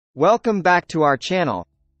Welcome back to our channel.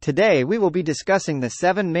 Today we will be discussing the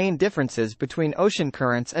 7 main differences between ocean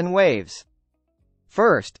currents and waves.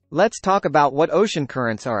 First, let's talk about what ocean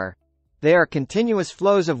currents are. They are continuous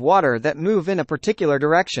flows of water that move in a particular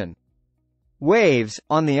direction. Waves,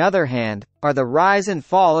 on the other hand, are the rise and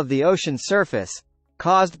fall of the ocean surface,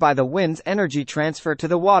 caused by the wind's energy transfer to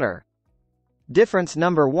the water. Difference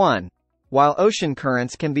number 1. While ocean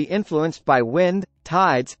currents can be influenced by wind,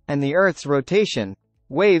 tides, and the Earth's rotation,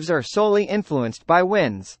 waves are solely influenced by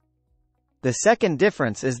winds. The second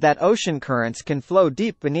difference is that ocean currents can flow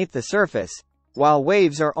deep beneath the surface, while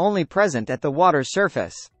waves are only present at the water's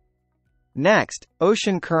surface. Next,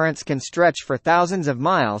 ocean currents can stretch for thousands of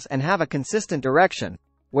miles and have a consistent direction,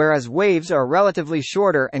 whereas waves are relatively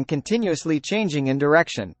shorter and continuously changing in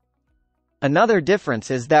direction. Another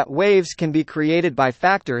difference is that waves can be created by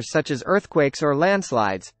factors such as earthquakes or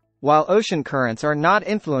landslides, while ocean currents are not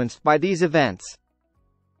influenced by these events.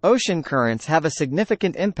 Ocean currents have a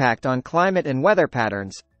significant impact on climate and weather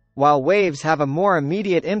patterns, while waves have a more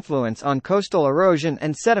immediate influence on coastal erosion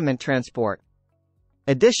and sediment transport.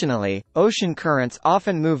 Additionally, ocean currents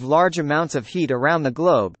often move large amounts of heat around the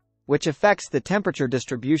globe, which affects the temperature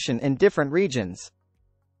distribution in different regions.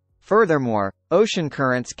 Furthermore, ocean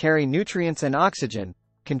currents carry nutrients and oxygen,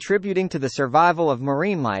 contributing to the survival of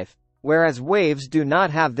marine life, whereas waves do not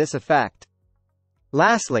have this effect.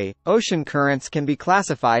 Lastly, ocean currents can be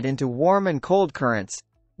classified into warm and cold currents,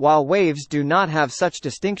 while waves do not have such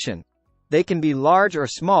distinction. They can be large or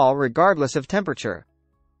small regardless of temperature.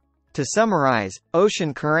 To summarize,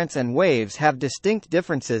 ocean currents and waves have distinct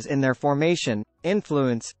differences in their formation,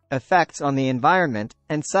 influence, effects on the environment,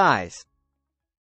 and size.